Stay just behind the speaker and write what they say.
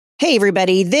Hey,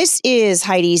 everybody. This is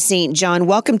Heidi St. John.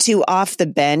 Welcome to Off the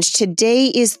Bench. Today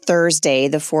is Thursday,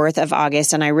 the 4th of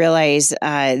August, and I realize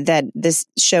that this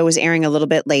show is airing a little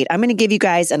bit late. I'm going to give you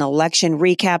guys an election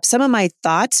recap, some of my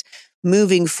thoughts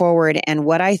moving forward, and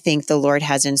what I think the Lord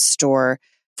has in store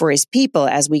for his people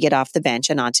as we get off the bench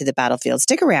and onto the battlefield.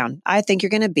 Stick around. I think you're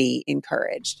going to be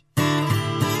encouraged.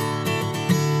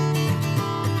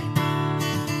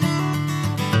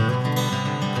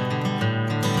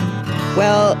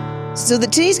 Well, so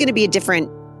today's going to be a different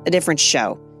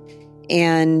show.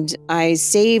 And I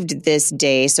saved this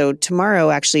day. So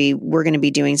tomorrow, actually, we're going to be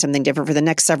doing something different for the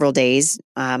next several days.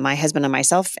 My husband and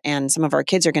myself and some of our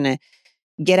kids are going to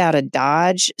get out of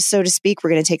Dodge, so to speak. We're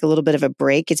going to take a little bit of a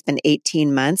break. It's been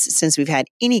 18 months since we've had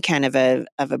any kind of a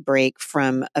break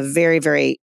from a very,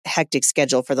 very hectic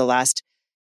schedule for the last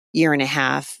year and a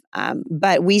half.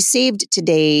 But we saved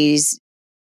today's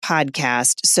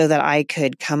podcast so that I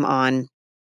could come on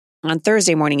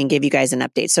Thursday morning and give you guys an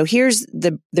update. So here's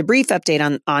the brief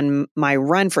update on my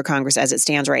run for Congress as it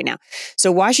stands right now.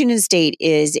 So Washington State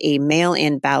is a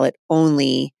mail-in ballot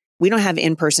only. We don't have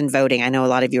in-person voting. I know a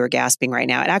lot of you are gasping right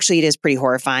now. It is pretty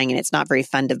horrifying, and it's not very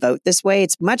fun to vote this way.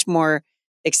 It's much more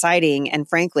exciting and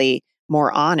frankly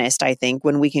more honest, I think,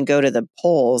 when we can go to the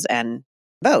polls and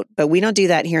vote. But we don't do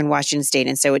that here in Washington State,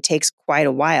 and so it takes quite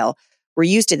a while. We're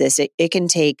used to this. It can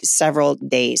take several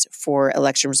days for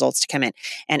election results to come in.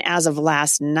 And as of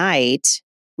last night,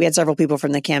 we had several people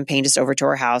from the campaign just over to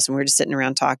our house, and we were just sitting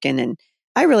around talking. And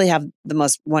I really have the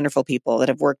most wonderful people that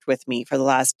have worked with me for the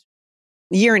last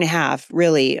year and a half,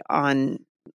 really, on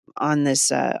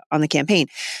the campaign.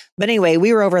 But anyway,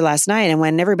 we were over last night, and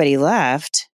when everybody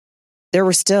left, there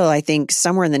were still, I think,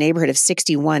 somewhere in the neighborhood of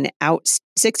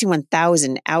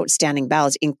 61,000 outstanding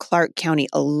ballots in Clark County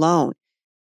alone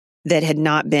that had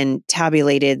not been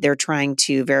tabulated. They're trying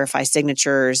to verify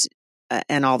signatures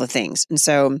and all the things. And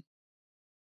so,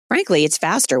 frankly, it's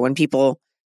faster when people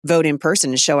vote in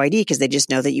person and show ID because they just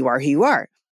know that you are who you are.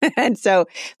 And so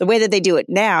the way that they do it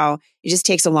now, it just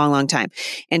takes a long, long time.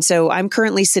 And so I'm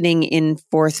currently sitting in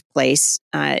fourth place,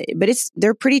 but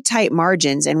they're pretty tight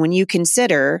margins. And when you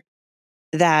consider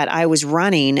that I was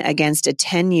running against a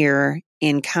 10-year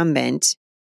incumbent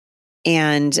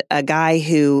and a guy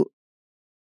who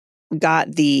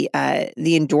got the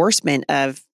endorsement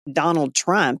of Donald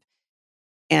Trump,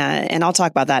 and I'll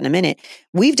talk about that in a minute,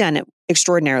 we've done it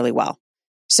extraordinarily well.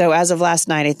 So as of last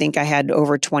night, I think I had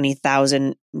over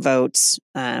 20,000 votes,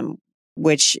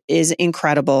 which is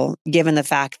incredible given the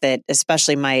fact that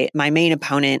especially my main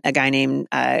opponent, a guy named,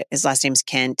 his last name's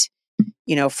Kent,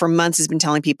 for months has been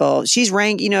telling people she's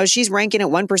ranking at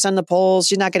 1% in the polls.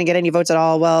 She's not going to get any votes at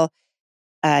all. Well,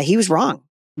 he was wrong,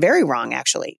 very wrong,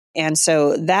 actually. And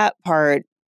so that part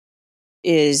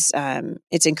is,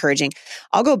 it's encouraging.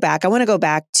 I want to go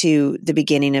back to the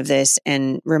beginning of this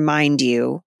and remind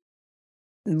you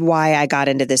why I got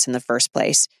into this in the first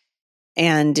place.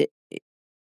 And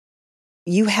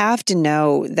you have to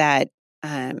know that,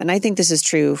 and I think this is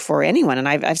true for anyone. And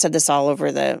I've said this all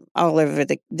over the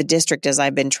district as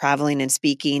I've been traveling and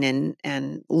speaking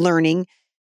and learning,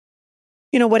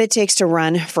 what it takes to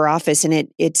run for office. And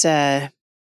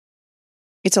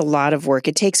it's a lot of work.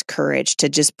 It takes courage to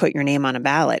just put your name on a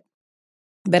ballot.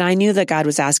 But I knew that God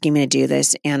was asking me to do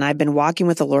this. And I've been walking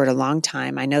with the Lord a long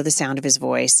time. I know the sound of his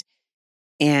voice.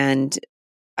 And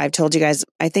I've told you guys,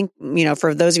 I think,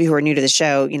 for those of you who are new to the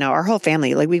show, our whole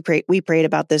family, like we prayed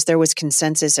about this. There was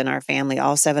consensus in our family,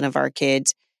 all 7 of our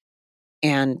kids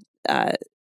and our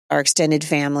extended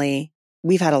family.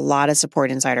 We've had a lot of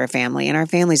support inside our family, and our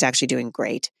family's actually doing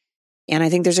great. And I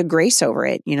think there's a grace over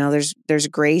it. There's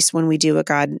grace when we do what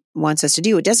God wants us to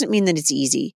do. It doesn't mean that it's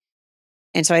easy.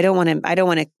 And so I don't want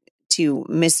to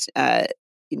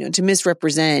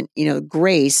misrepresent,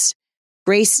 grace.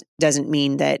 Grace doesn't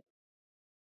mean that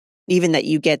even that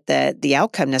you get the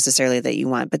outcome necessarily that you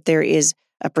want, but there is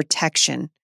a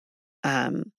protection,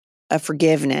 a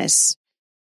forgiveness,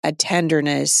 a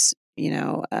tenderness,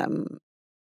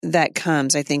 that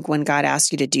comes, I think, when God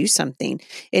asks you to do something.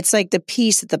 It's like the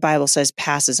peace that the Bible says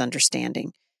passes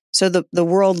understanding. So the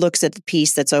world looks at the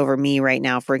peace that's over me right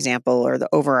now, for example, or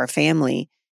over our family,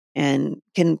 and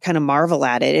can kind of marvel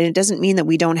at it. And it doesn't mean that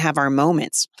we don't have our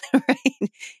moments, right?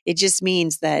 It just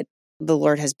means that the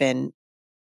Lord has been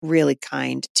really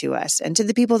kind to us and to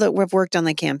the people that we've worked on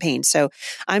the campaign. So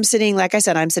I'm sitting, like I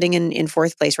said, in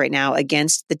fourth place right now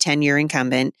against the 10-year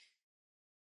incumbent.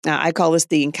 I call this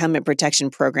the incumbent protection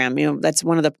program. That's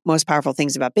one of the most powerful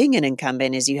things about being an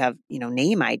incumbent is you have,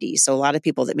 name ID. So a lot of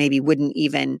people that maybe wouldn't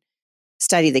even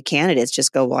study the candidates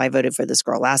just go, well, I voted for this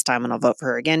girl last time and I'll vote for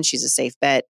her again. She's a safe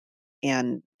bet.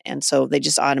 And And so they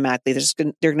just automatically,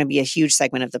 they're going to be a huge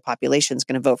segment of the population is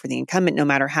going to vote for the incumbent, no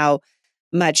matter how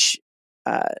much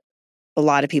a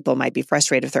lot of people might be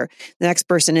frustrated with her. The next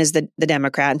person is the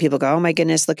Democrat, and people go, oh my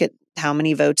goodness, look at how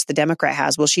many votes the Democrat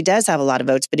has. Well, she does have a lot of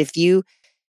votes, but if you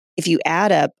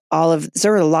add up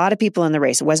there were a lot of people in the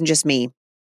race. It wasn't just me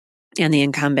and the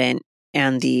incumbent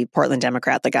and the Portland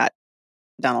Democrat that got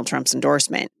Donald Trump's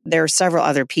endorsement. There are several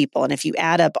other people. And if you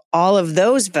add up all of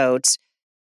those votes,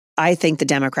 I think the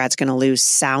Democrat's going to lose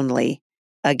soundly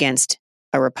against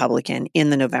a Republican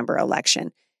in the November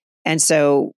election. And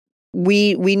so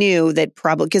we knew that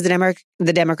probably because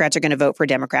the Democrats are going to vote for a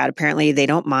Democrat. Apparently, they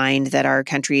don't mind that our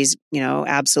country's,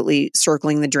 absolutely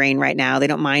circling the drain right now. They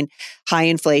don't mind high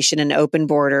inflation and open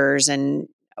borders and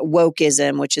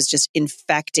wokeism, which is just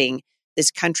infecting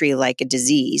this country like a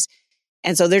disease.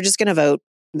 And so they're just going to vote.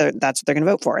 That's what they're going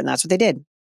to vote for. And that's what they did.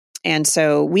 And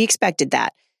so we expected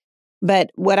that.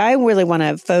 But what I really want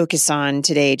to focus on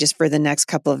today, just for the next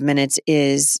couple of minutes,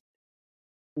 is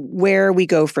where we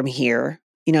go from here.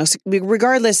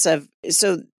 Regardless of,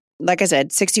 so like I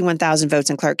said, 61,000 votes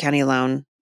in Clark County alone,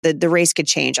 the race could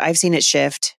change. I've seen it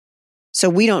shift. So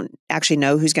we don't actually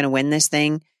know who's going to win this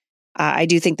thing. I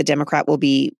do think the Democrat will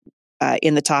be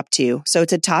in the top two. So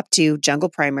it's a top two jungle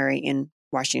primary in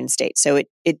Washington State. So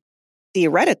it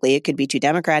theoretically, it could be two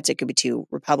Democrats, it could be two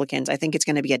Republicans. I think it's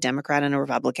going to be a Democrat and a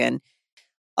Republican,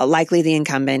 likely the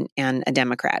incumbent and a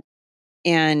Democrat.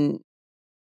 And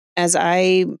as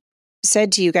I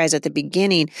said to you guys at the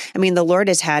beginning, the Lord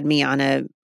has had me on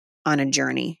a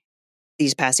journey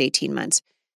these past 18 months.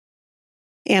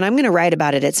 And I'm going to write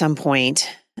about it at some point,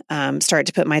 start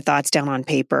to put my thoughts down on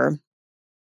paper.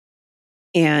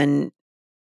 And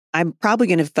I'm probably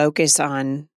going to focus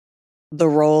on the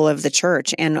role of the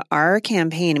church and our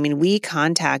campaign. We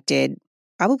contacted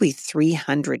probably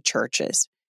 300 churches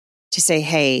to say,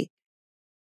 hey,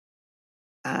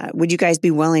 would you guys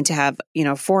be willing to have,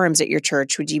 forums at your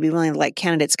church? Would you be willing to let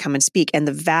candidates come and speak? And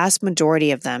the vast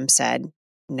majority of them said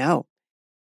no.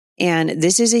 And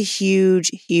this is a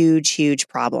huge, huge, huge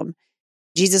problem.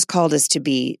 Jesus called us to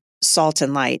be salt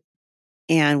and light.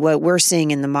 And what we're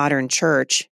seeing in the modern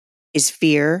church is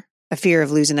fear, a fear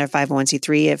of losing their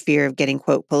 501c3, a fear of getting,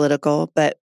 quote, political.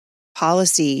 But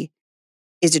policy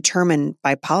is determined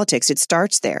by politics. It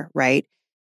starts there, right?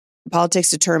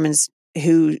 Politics determines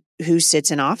who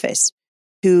sits in office,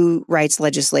 who writes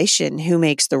legislation, who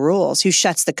makes the rules, who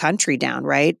shuts the country down,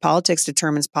 right? Politics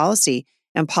determines policy,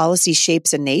 and policy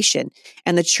shapes a nation.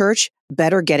 And the church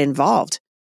better get involved.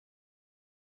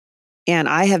 And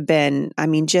I have been,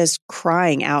 just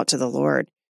crying out to the Lord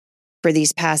for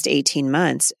these past 18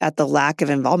 months at the lack of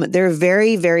involvement. There are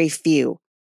very, very few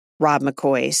Rob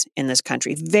McCoys in this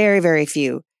country. Very, very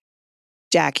few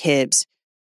Jack Hibbs.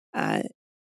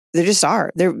 There just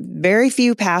are. There are very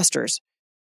few pastors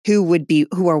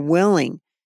who are willing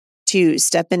to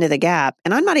step into the gap.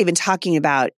 And I'm not even talking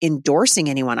about endorsing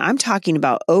anyone. I'm talking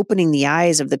about opening the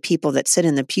eyes of the people that sit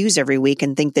in the pews every week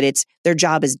and think that their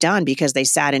job is done because they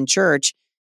sat in church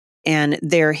and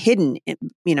they're hidden,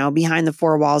 behind the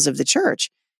four walls of the church.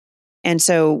 And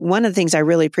so one of the things I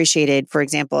really appreciated, for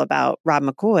example, about Rob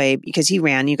McCoy, because he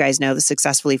ran, you guys know,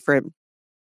 successfully for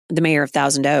the mayor of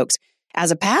Thousand Oaks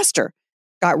as a pastor,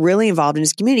 got really involved in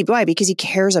his community. Why? Because he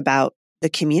cares about the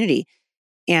community.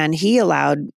 And he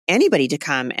allowed anybody to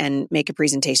come and make a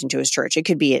presentation to his church. It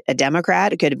could be a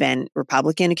Democrat, it could have been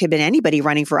Republican, it could have been anybody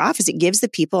running for office. It gives the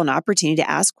people an opportunity to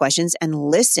ask questions and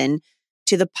listen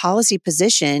to the policy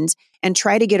positions and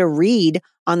try to get a read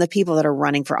on the people that are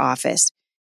running for office.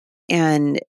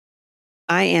 And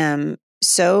I am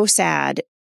so sad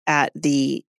at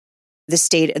the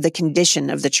state, the condition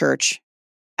of the church,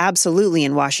 absolutely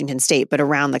in Washington State, but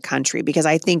around the country, because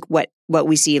I think what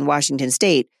we see in Washington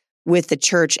State with the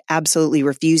church absolutely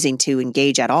refusing to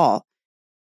engage at all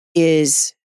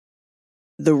is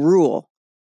the rule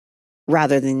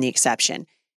rather than the exception.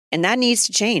 And that needs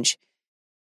to change.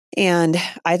 And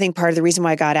I think part of the reason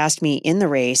why God asked me in the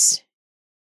race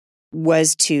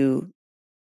was to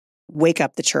wake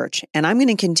up the church. And I'm going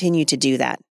to continue to do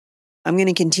that. I'm going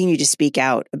to continue to speak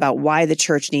out about why the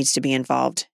church needs to be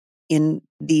involved in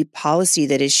the policy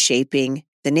that is shaping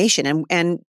the nation.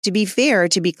 And to be fair,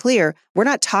 to be clear, we're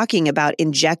not talking about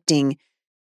injecting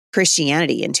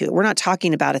Christianity into it. We're not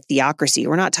talking about a theocracy.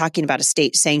 We're not talking about a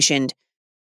state-sanctioned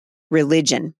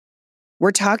religion.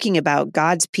 We're talking about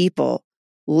God's people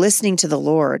listening to the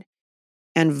Lord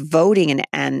and voting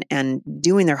and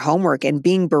doing their homework and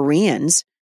being Bereans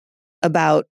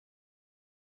about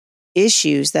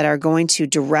issues that are going to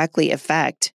directly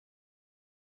affect,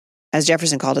 as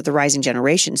Jefferson called it, the rising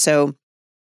generation. So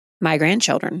my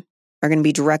grandchildren are going to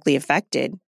be directly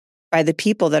affected by the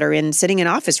people that are sitting in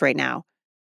office right now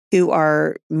who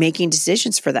are making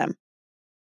decisions for them.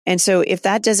 And so if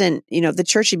that doesn't, the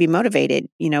church should be motivated.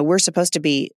 We're supposed to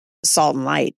be salt and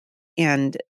light.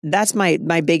 And that's my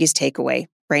biggest takeaway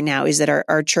right now, is that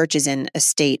our church is in a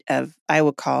state of, I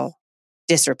would call,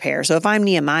 disrepair. So if I'm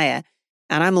Nehemiah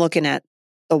and I'm looking at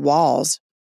the walls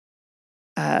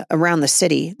around the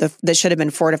city that should have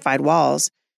been fortified walls,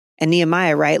 and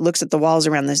Nehemiah, right, looks at the walls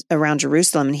around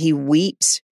Jerusalem, and he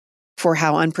weeps for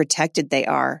how unprotected they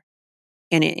are.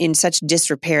 And in such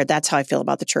disrepair, that's how I feel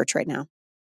about the church right now.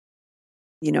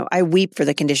 I weep for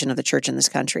the condition of the church in this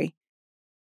country.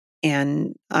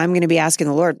 And I'm going to be asking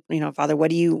the Lord, Father, where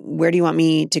do you want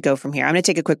me to go from here? I'm going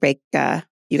to take a quick break.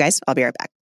 You guys, I'll be right back.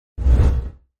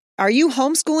 Are you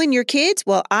homeschooling your kids?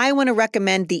 Well, I want to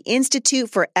recommend the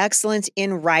Institute for Excellence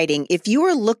in Writing. If you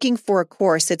are looking for a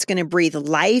course that's going to breathe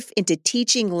life into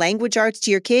teaching language arts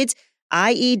to your kids,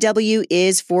 IEW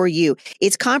is for you.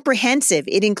 It's comprehensive.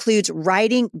 It includes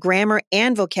writing, grammar,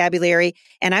 and vocabulary.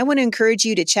 And I want to encourage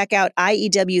you to check out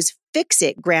IEW's Fix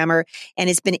It Grammar, and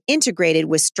it's been integrated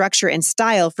with structure and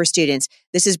style for students.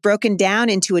 This is broken down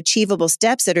into achievable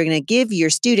steps that are going to give your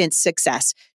students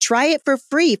success. Try it for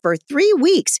free for 3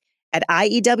 weeks at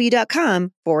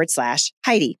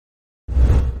IEW.com/Heidi.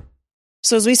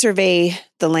 So as we survey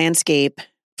the landscape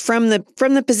from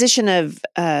the position of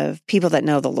people that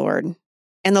know the Lord,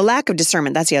 and the lack of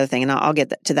discernment, that's the other thing, and I'll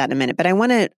get to that in a minute. But I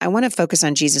want to focus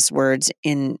on Jesus' words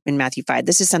in Matthew 5.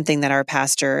 This is something that our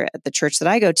pastor at the church that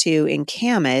I go to in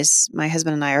Camas, my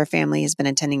husband and I, our family has been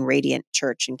attending Radiant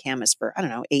Church in Camas for,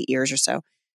 8 years or so.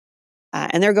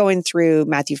 And they're going through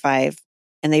Matthew 5,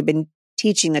 and they've been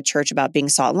teaching the church about being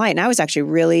salt and light. And I was actually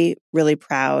really, really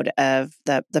proud of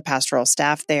the pastoral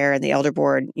staff there and the elder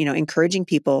board, encouraging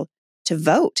people to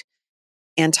vote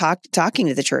and talking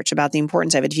to the church about the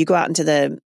importance of it. If you go out into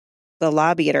the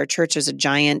lobby at our church, there's a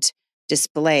giant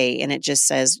display, and it just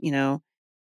says, you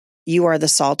are the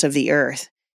salt of the earth.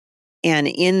 And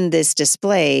in this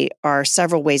display are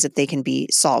several ways that they can be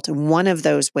salt. And one of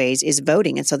those ways is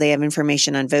voting. And so they have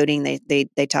information on voting.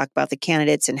 They talk about the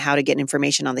candidates and how to get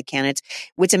information on the candidates.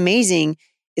 What's amazing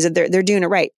is that they're doing it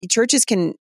right. Churches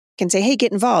can say, hey,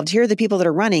 get involved. Here are the people that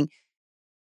are running.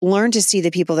 Learn to see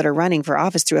the people that are running for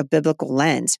office through a biblical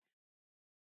lens.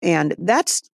 And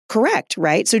that's correct,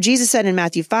 right? So Jesus said in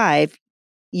Matthew 5,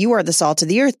 you are the salt of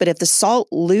the earth, but if the salt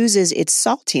loses its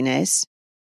saltiness,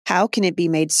 how can it be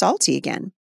made salty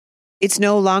again? It's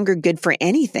no longer good for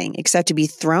anything except to be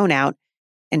thrown out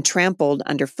and trampled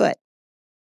underfoot.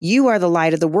 You are the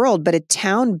light of the world, but a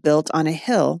town built on a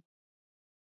hill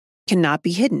cannot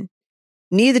be hidden.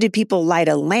 Neither do people light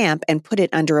a lamp and put it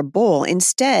under a bowl.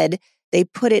 Instead, they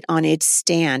put it on its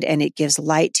stand, and it gives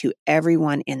light to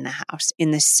everyone in the house.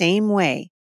 In the same way,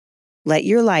 let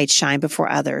your light shine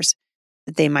before others,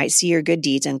 that they might see your good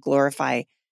deeds and glorify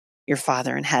your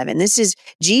Father in heaven. This is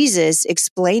Jesus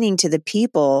explaining to the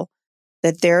people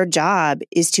that their job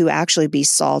is to actually be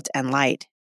salt and light.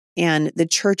 And the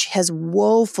church has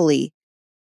woefully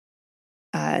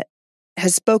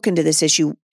has spoken to this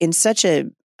issue in such a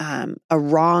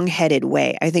wrong-headed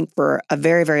way, I think, for a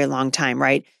very, very long time,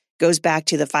 right? Goes back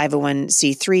to the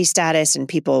 501c3 status and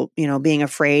people, being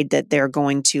afraid that they're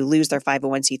going to lose their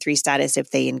 501c3 status if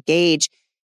they engage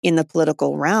in the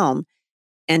political realm.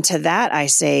 And to that, I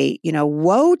say,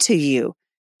 woe to you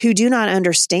who do not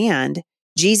understand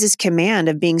Jesus' command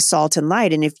of being salt and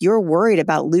light. And if you're worried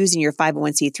about losing your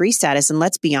 501c3 status, and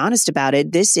let's be honest about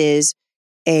it, this is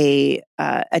a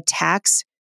tax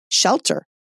shelter.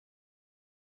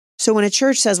 So when a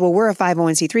church says, well, we're a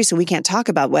 501c3, so we can't talk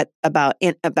about that,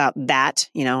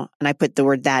 and I put the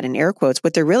word that in air quotes,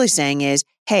 what they're really saying is,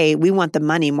 hey, we want the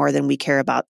money more than we care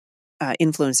about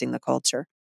influencing the culture.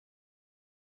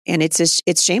 And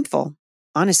it's shameful,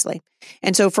 honestly.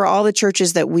 And so for all the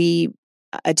churches that we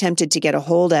attempted to get a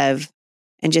hold of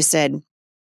and just said,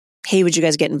 hey, would you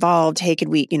guys get involved? Hey, could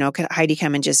Heidi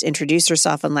come and just introduce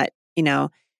herself and let,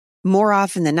 more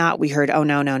often than not, we heard, oh,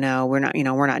 no,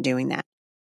 we're not doing that.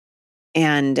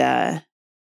 And I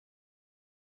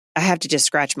have to just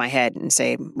scratch my head and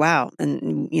say, wow.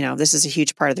 And, this is a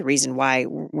huge part of the reason why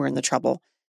we're in the trouble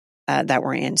that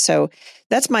we're in. So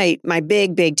that's my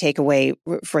big takeaway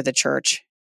for the church.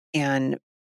 And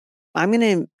I'm going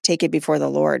to take it before the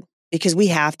Lord because we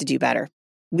have to do better.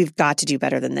 We've got to do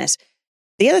better than this.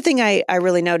 The other thing I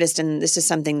really noticed, and this is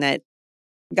something that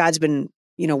God's been,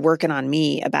 working on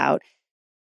me about,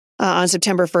 on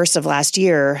September 1st of last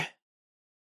year,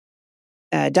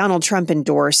 Donald Trump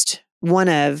endorsed one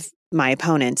of my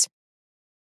opponents.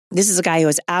 This is a guy who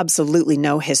has absolutely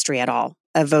no history at all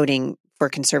of voting for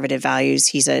conservative values.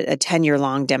 He's a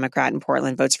 10-year-long Democrat in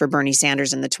Portland, votes for Bernie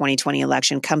Sanders in the 2020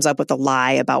 election, comes up with a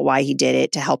lie about why he did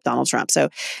it to help Donald Trump. So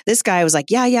this guy was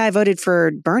like, yeah, I voted for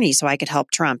Bernie so I could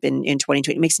help Trump in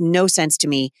 2020. It makes no sense to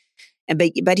me.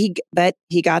 But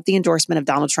he got the endorsement of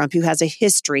Donald Trump, who has a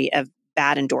history of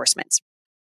bad endorsements.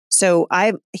 So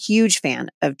I'm a huge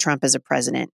fan of Trump as a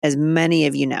president, as many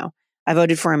of you know. I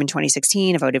voted for him in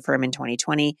 2016. I voted for him in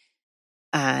 2020.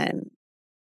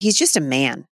 He's just a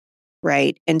man,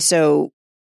 right? And so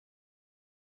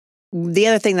the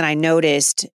other thing that I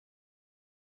noticed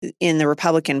in the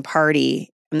Republican Party,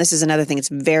 and this is another thing that's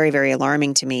very, very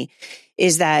alarming to me,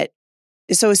 is that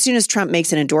so as soon as Trump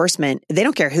makes an endorsement, they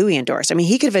don't care who he endorsed. I mean,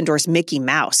 he could have endorsed Mickey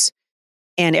Mouse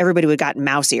and everybody would have gotten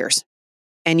mouse ears.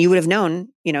 And you would have known,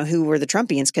 who were the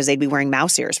Trumpians because they'd be wearing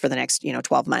mouse ears for the next,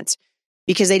 12 months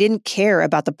because they didn't care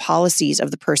about the policies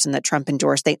of the person that Trump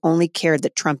endorsed. They only cared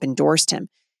that Trump endorsed him.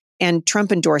 And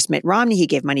Trump endorsed Mitt Romney. He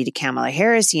gave money to Kamala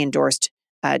Harris. He endorsed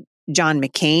John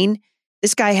McCain.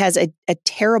 This guy has a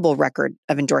terrible record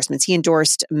of endorsements. He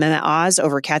endorsed Mehmet Oz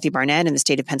over Kathy Barnett in the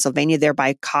state of Pennsylvania,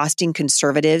 thereby costing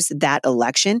conservatives that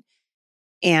election.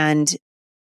 And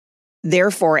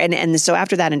therefore, and so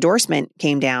after that endorsement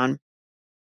came down,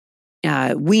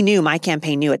 my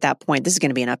campaign knew at that point, this is going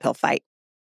to be an uphill fight.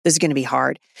 This is going to be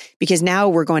hard because now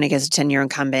we're going against a 10-year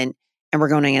incumbent and we're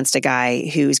going against a guy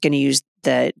who's going to use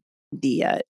the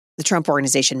Trump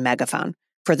Organization megaphone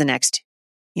for the next,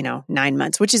 9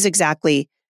 months, which is exactly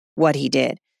what he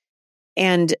did.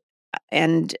 And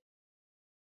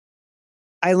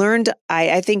I learned,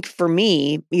 I think for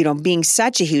me, being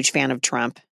such a huge fan of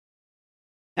Trump,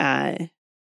 I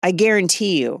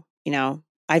guarantee you,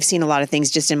 I've seen a lot of things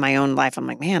just in my own life. I'm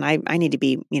like, man, I need to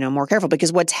be, more careful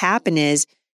because what's happened is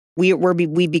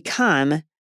we become,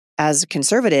 as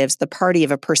conservatives, the party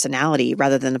of a personality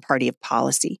rather than the party of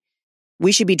policy.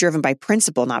 We should be driven by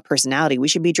principle, not personality. We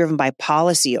should be driven by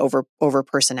policy over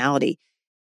personality.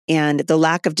 And the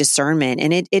lack of discernment,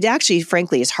 and it actually,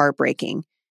 frankly, is heartbreaking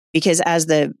because as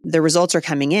the results are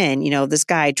coming in, this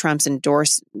guy, Trump's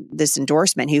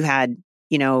endorsement, who had,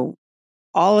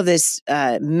 all of this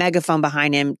megaphone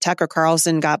behind him. Tucker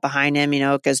Carlson got behind him,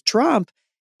 because Trump.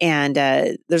 And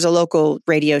there's a local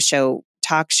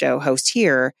talk show host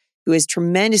here who is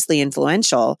tremendously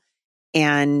influential.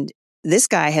 And this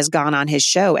guy has gone on his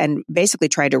show and basically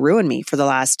tried to ruin me for the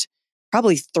last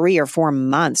probably 3 or 4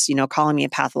 months, calling me a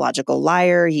pathological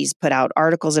liar. He's put out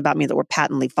articles about me that were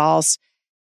patently false.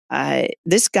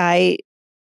 This guy,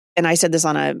 and I said this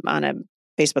on a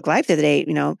Facebook Live the other day,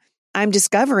 I'm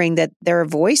discovering that there are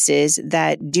voices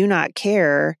that do not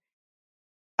care.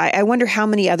 I wonder how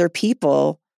many other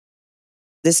people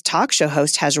this talk show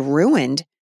host has ruined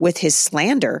with his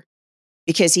slander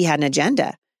because he had an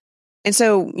agenda. And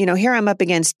so, here I'm up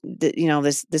against,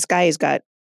 this guy has got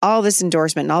all this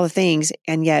endorsement and all the things,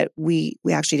 and yet we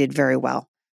actually did very well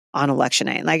on election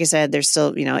night. And like I said, there's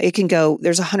still, it can go,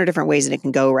 there's 100 different ways that it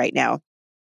can go right now.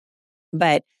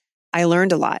 But I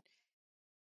learned a lot.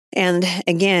 And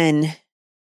again,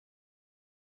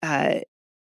 to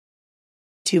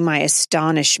my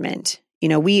astonishment,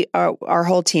 our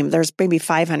whole team, there's maybe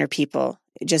 500 people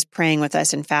just praying with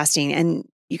us and fasting. And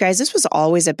you guys, this was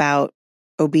always about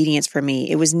obedience for me.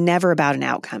 It was never about an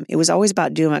outcome. It was always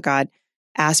about doing what God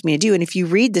asked me to do. And if you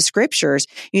read the scriptures,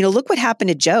 look what happened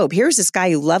to Job. Here's this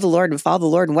guy who loved the Lord and followed the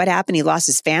Lord. And what happened? He lost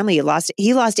his family.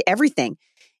 He lost everything.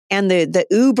 And the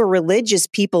uber religious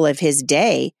people of his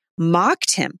day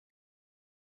mocked him.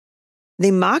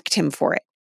 They mocked him for it.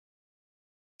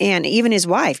 And even his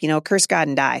wife, curse God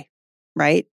and die,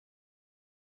 right?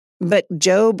 But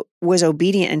Job was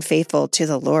obedient and faithful to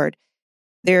the Lord.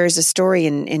 There's a story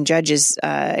in Judges,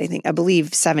 I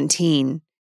believe 17,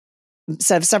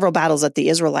 several battles that the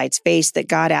Israelites faced that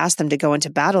God asked them to go into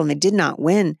battle and they did not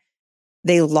win.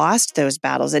 They lost those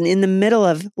battles. And in the middle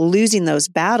of losing those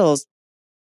battles,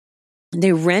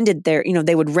 they would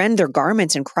rend their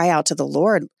garments and cry out to the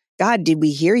Lord, God, did we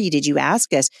hear you? Did you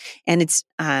ask us? And it's,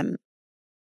 I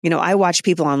watch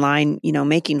people online,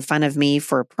 making fun of me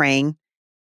for praying.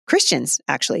 Christians,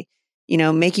 actually,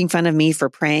 making fun of me for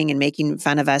praying and making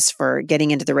fun of us for getting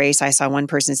into the race. I saw one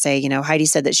person say, Heidi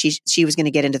said that she was going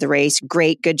to get into the race.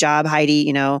 Great. Good job,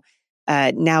 Heidi. Now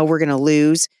we're going to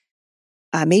lose.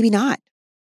 Maybe not.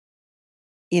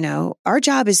 Our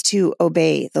job is to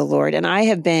obey the Lord. And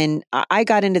I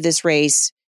got into this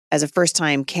race as a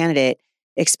first-time candidate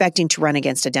expecting to run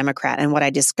against a Democrat. And what I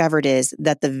discovered is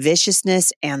that the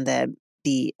viciousness and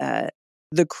the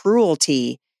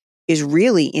cruelty is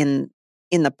really in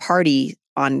the party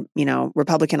on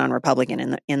Republican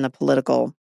in the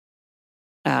political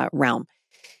realm.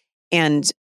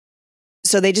 And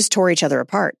So they just tore each other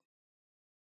apart.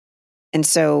 And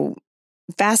so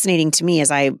fascinating to me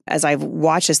as I've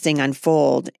watched this thing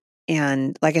unfold.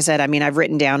 And like I said, I mean, I've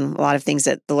written down a lot of things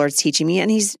that the Lord's teaching me, and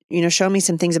he's, shown me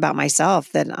some things about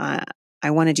myself that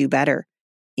I want to do better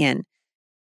in.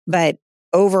 But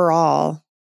overall,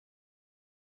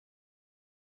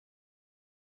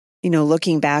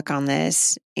 looking back on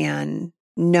this and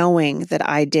knowing that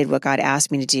I did what God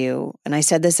asked me to do. And I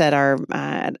said this at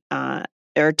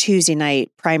our Tuesday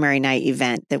night, primary night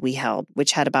event that we held,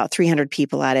 which had about 300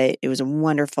 people at it. It was a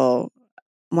wonderful,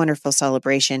 wonderful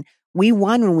celebration. We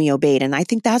won when we obeyed. And I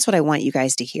think that's what I want you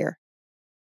guys to hear.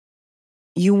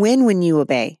 You win when you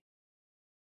obey.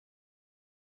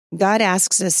 God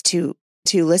asks us to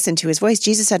listen to his voice.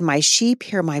 Jesus said, "My sheep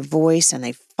hear my voice and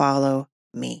they follow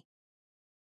me."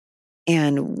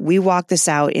 And we walk this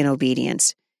out in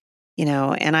obedience,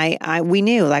 and we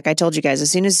knew, like I told you guys,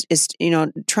 as soon as,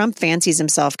 Trump fancies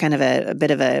himself kind of a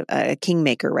bit of a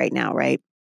kingmaker right now, right?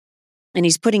 And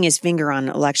he's putting his finger on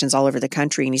elections all over the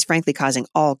country, and he's frankly causing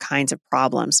all kinds of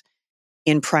problems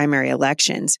in primary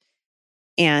elections.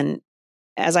 And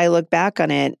as I look back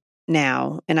on it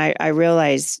now, and I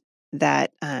realize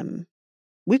that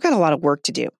we've got a lot of work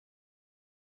to do,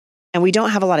 and we don't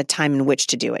have a lot of time in which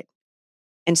to do it.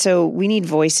 And so we need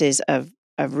voices of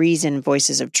reason,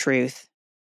 voices of truth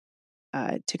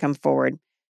to come forward.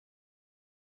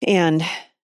 And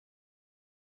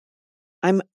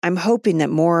I'm hoping that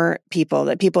more people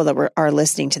that are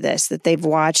listening to this, that they've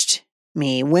watched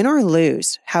me, win or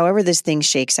lose, however this thing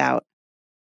shakes out,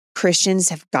 Christians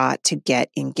have got to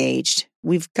get engaged.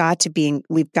 We've got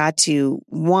to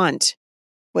want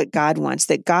what God wants,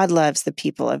 that God loves the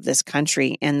people of this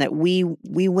country, and that we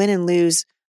win and lose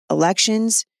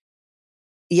elections,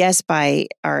 yes, by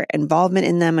our involvement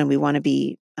in them, and we want to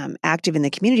be active in the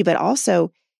community, but also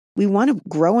we want to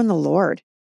grow in the Lord.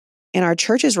 And our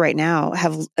churches right now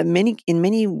have in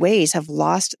many ways have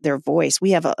lost their voice.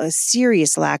 We have a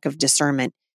serious lack of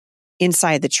discernment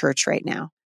inside the church right now.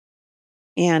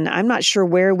 And I'm not sure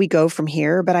where we go from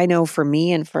here, but I know for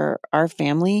me and for our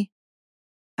family,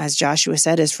 as Joshua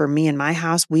said, is for me and my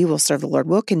house, we will serve the Lord.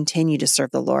 We'll continue to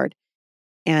serve the Lord.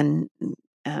 And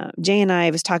Jay and I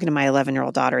was talking to my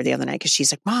 11-year-old daughter the other night, because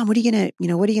she's like, "Mom, what are you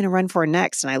gonna run for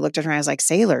next?" And I looked at her and I was like,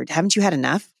 "Sailor, haven't you had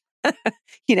enough?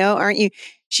 Aren't you?"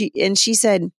 She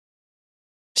said,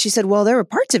 "Well, there were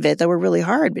parts of it that were really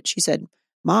hard." But she said,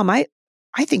 "Mom, I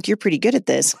think you're pretty good at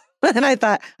this." And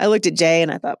I looked at Jay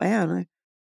and I thought, man,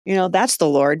 that's the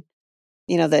Lord,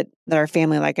 that our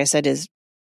family, like I said, is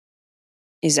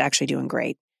actually doing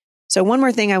great. So one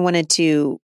more thing I wanted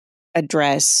to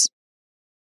address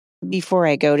before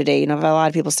I go today, a lot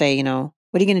of people say, what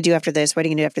are you going to do after this? What are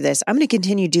you going to do after this? I'm going to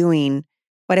continue doing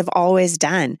what I've always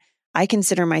done. I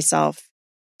consider myself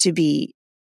to be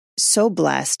so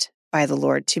blessed by the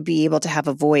Lord to be able to have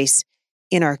a voice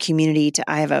in our community.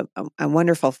 I have a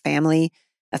wonderful family,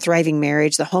 a thriving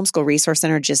marriage. The Homeschool Resource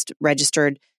Center just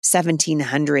registered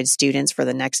 1,700 students for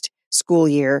the next school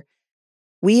year.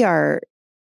 We are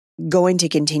going to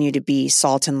continue to be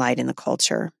salt and light in the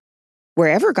culture,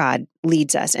 wherever God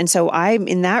leads us. And so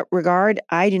in that regard,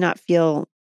 I do not feel,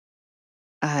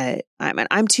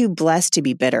 I'm too blessed to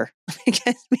be bitter. I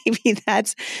guess maybe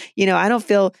that's, I don't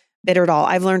feel bitter at all.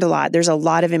 I've learned a lot. There's a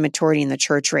lot of immaturity in the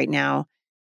church right now.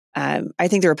 I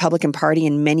think the Republican Party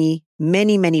in many,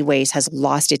 many, many ways has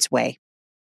lost its way.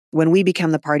 When we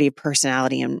become the party of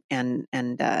personality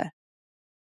and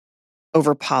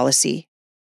over policy,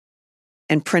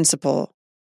 and principle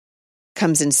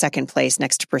comes in second place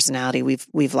next to personality,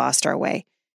 we've lost our way.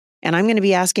 And I'm going to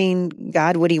be asking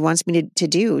God what he wants me to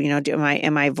do.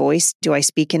 Am I voice? Do I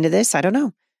speak into this? I don't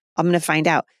know. I'm going to find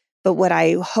out. But what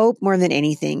I hope more than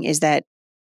anything is that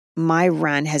my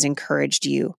run has encouraged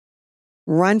you.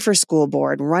 Run for school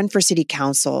board, run for city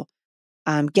council,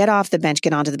 get off the bench,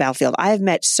 get onto the battlefield. I have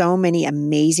met so many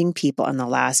amazing people in the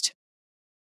last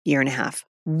year and a half,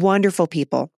 wonderful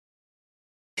people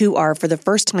who are for the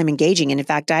first time engaging. And in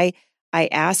fact, I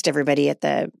asked everybody at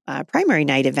the primary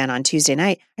night event on Tuesday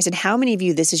night, I said, how many of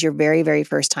you, this is your very, very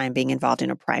first time being involved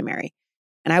in a primary?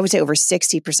 And I would say over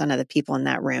 60% of the people in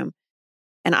that room.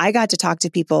 And I got to talk to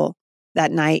people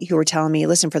that night who were telling me,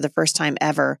 listen, for the first time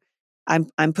ever,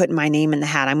 I'm putting my name in the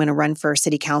hat. I'm going to run for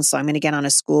city council. I'm going to get on a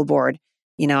school board.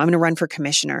 I'm going to run for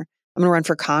commissioner. I'm going to run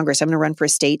for Congress. I'm going to run for a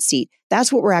state seat.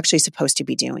 That's what we're actually supposed to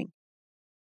be doing.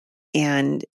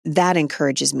 And that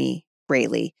encourages me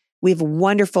greatly. We have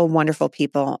wonderful, wonderful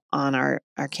people on our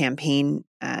campaign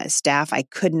staff. I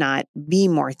could not be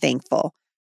more thankful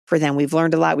for them. We've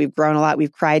learned a lot. We've grown a lot.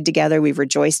 We've cried together. We've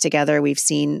rejoiced together. We've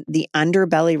seen the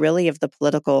underbelly, really, of the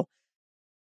political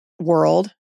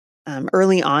world.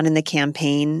 early on in the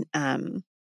campaign,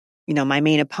 my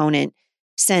main opponent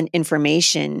sent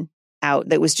information out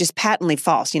that was just patently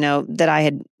false,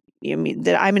 that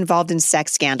that I'm involved in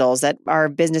sex scandals, that our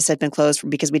business had been closed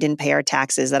because we didn't pay our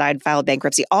taxes, that I'd filed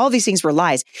bankruptcy. All these things were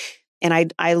lies.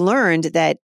 And I learned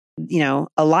that,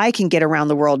 a lie can get around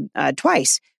the world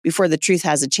twice before the truth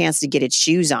has a chance to get its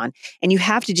shoes on. And you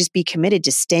have to just be committed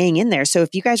to staying in there. So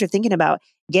if you guys are thinking about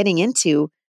getting into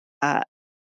a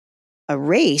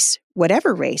race,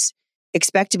 whatever race,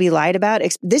 expect to be lied about.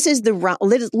 This is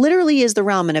literally is the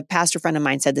realm. And a pastor friend of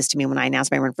mine said this to me when I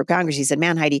announced my run for Congress. He said,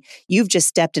 "Man, Heidi, you've just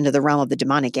stepped into the realm of the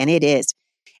demonic." And it is.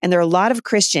 And there are a lot of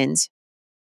Christians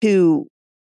who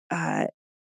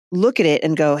look at it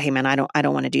and go, "Hey, man, I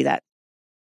don't want to do that."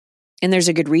 And there's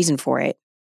a good reason for it.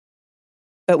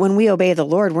 But when we obey the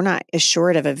Lord, we're not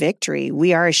assured of a victory.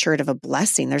 We are assured of a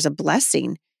blessing. There's a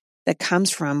blessing that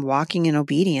comes from walking in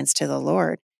obedience to the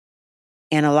Lord.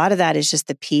 And a lot of that is just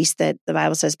the peace that the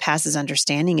Bible says passes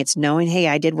understanding. It's knowing, hey,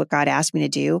 I did what God asked me to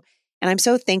do. And I'm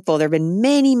so thankful. There have been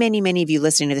many, many, many of you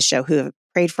listening to the show who have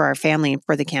prayed for our family and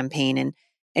for the campaign.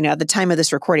 And at the time of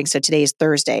this recording, so today is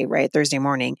Thursday, right? Thursday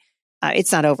morning.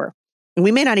 It's not over. And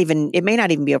it may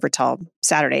not even be over till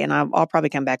Saturday. And I'll probably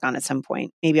come back on at some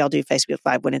point. Maybe I'll do Facebook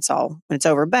Live when it's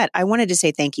over. But I wanted to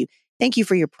say thank you. Thank you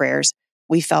for your prayers.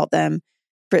 We felt them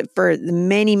for the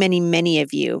many, many, many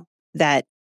of you that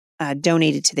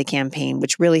donated to the campaign,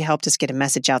 which really helped us get a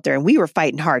message out there. And we were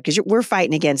fighting hard because we're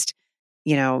fighting against,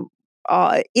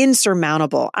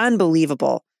 insurmountable,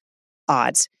 unbelievable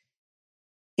odds.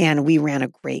 And we ran a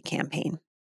great campaign.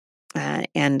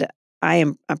 And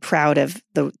I'm proud of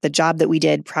the job that we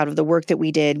did, proud of the work that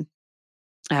we did,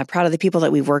 proud of the people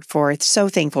that we worked for. So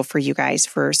thankful for you guys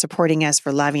for supporting us,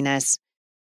 for loving us,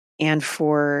 and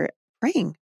for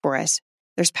praying for us.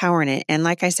 There's power in it. And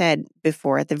like I said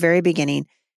before, at the very beginning,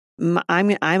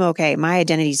 I'm okay. My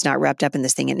identity is not wrapped up in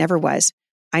this thing. It never was.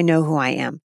 I know who I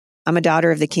am. I'm a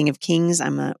daughter of the King of Kings.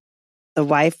 I'm the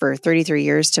wife for 33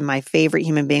 years to my favorite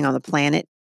human being on the planet.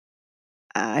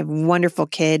 I have wonderful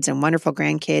kids and wonderful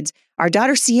grandkids. Our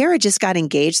daughter Sierra just got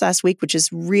engaged last week, which is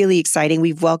really exciting.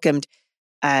 We've welcomed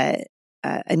a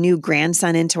new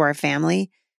grandson into our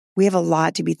family. We have a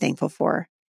lot to be thankful for.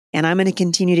 And I'm going to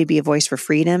continue to be a voice for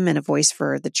freedom and a voice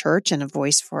for the church and a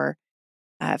voice for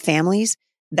families.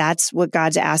 That's what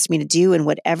God's asked me to do. In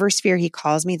whatever sphere he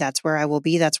calls me, that's where I will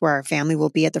be. That's where our family will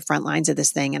be at the front lines of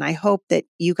this thing. And I hope that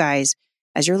you guys,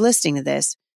 as you're listening to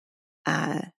this,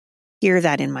 hear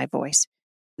that in my voice,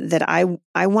 that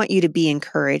I want you to be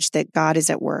encouraged that God is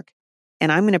at work.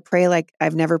 And I'm going to pray like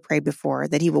I've never prayed before,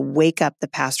 that he will wake up the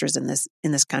pastors in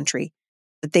this country,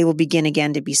 that they will begin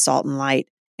again to be salt and light.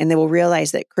 And they will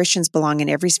realize that Christians belong in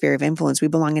every sphere of influence. We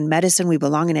belong in medicine. We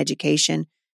belong in education.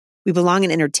 We belong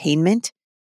in entertainment.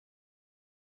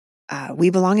 We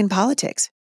belong in politics.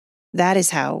 That is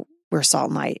how we're salt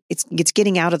and light. It's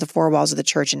getting out of the four walls of the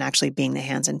church and actually being the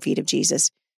hands and feet of Jesus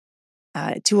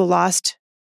to a lost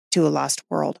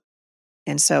world.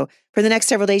 And so for the next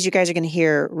several days, you guys are going to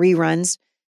hear reruns.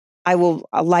 I will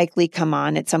likely come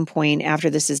on at some point after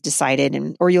this is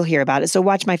decided, or you'll hear about it. So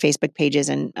watch my Facebook pages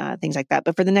and things like that.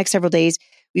 But for the next several days,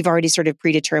 we've already sort of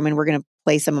predetermined we're going to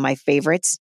play some of my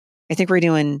favorites. I think we're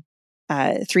doing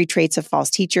 3 traits of false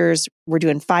teachers. We're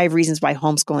doing 5 reasons why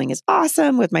homeschooling is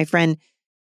awesome with my friend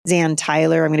Zan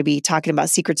Tyler. I'm going to be talking about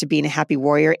secrets of being a happy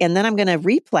warrior. And then I'm going to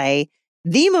replay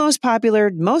the most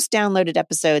popular, most downloaded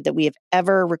episode that we have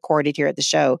ever recorded here at the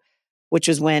show, which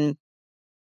was when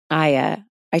I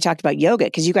talked about yoga.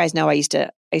 Because you guys know I used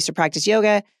to practice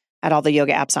yoga, had all the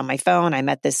yoga apps on my phone. I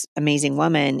met this amazing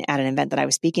woman at an event that I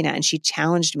was speaking at, and she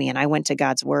challenged me, and I went to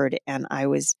God's word, and I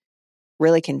was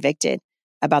really convicted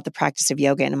about the practice of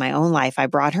yoga. And in my own life, I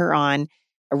brought her on.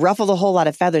 I ruffled a whole lot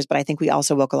of feathers, but I think we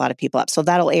also woke a lot of people up. So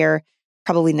that'll air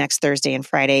probably next Thursday and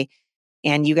Friday.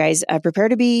 And you guys prepare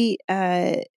to be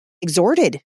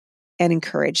exhorted and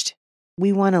encouraged.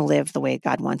 We want to live the way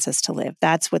God wants us to live.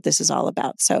 That's what this is all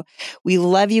about. So we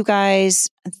love you guys.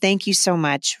 Thank you so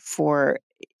much for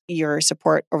your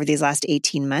support over these last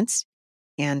 18 months.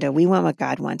 And we want what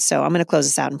God wants. So I'm going to close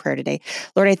this out in prayer today.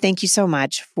 Lord, I thank you so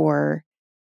much for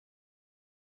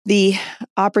the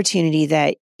opportunity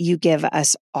that you give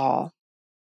us all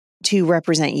to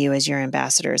represent you as your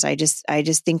ambassadors. I just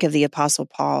think of the Apostle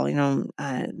Paul,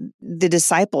 the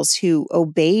disciples who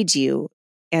obeyed you,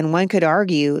 and one could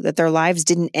argue that their lives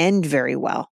didn't end very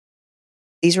well.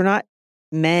 These were not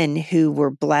men who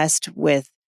were blessed with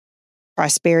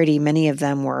prosperity. Many of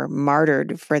them were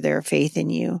martyred for their faith in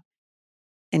you.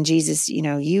 And Jesus,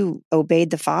 you obeyed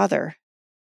the Father,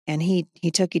 and he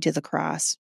took you to the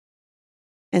cross.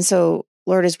 And so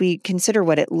Lord, as we consider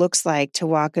what it looks like to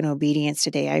walk in obedience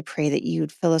today, I pray that you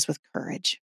would fill us with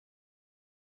courage,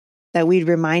 that we'd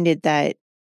reminded that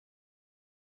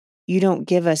you don't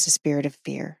give us a spirit of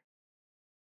fear,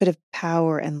 but of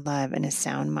power and love and a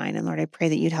sound mind. And Lord, I pray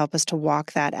that you'd help us to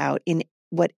walk that out in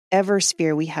whatever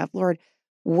sphere we have. Lord,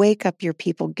 wake up your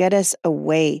people, get us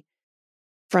away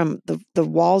from the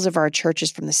walls of our churches,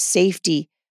 from the safety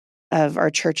of our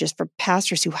churches, for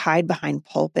pastors who hide behind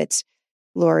pulpits,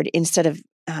 Lord, instead of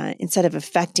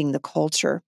affecting the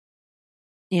culture.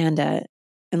 And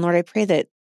Lord, I pray that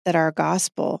our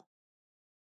gospel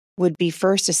would be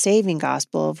first a saving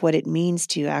gospel of what it means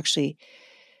to actually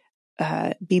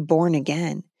be born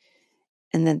again,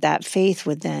 and that faith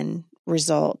would then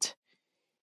result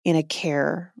in a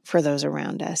care for those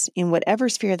around us in whatever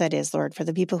sphere that is, Lord. For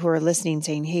the people who are listening,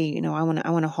 saying, "Hey, I want to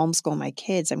homeschool my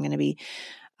kids. I'm going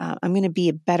to be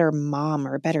a better mom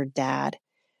or a better dad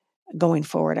going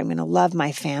forward. I'm going to love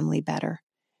my family better."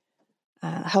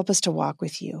 Help us to walk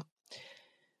with you,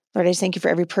 Lord. I just thank you for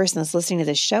every person that's listening to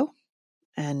this show,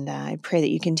 and I pray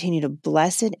that you continue to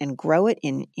bless it and grow it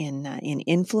in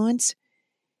influence.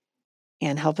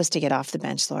 And help us to get off the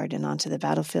bench, Lord, and onto the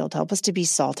battlefield. Help us to be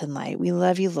salt and light. We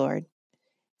love you, Lord.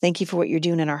 Thank you for what you're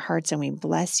doing in our hearts, and we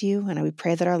bless you, and we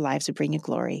pray that our lives would bring you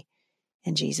glory.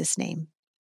 In Jesus' name,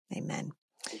 amen.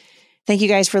 Thank you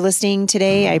guys for listening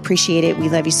today. I appreciate it. We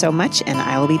love you so much, and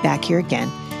I will be back here again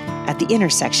at the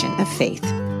intersection of faith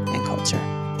and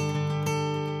culture.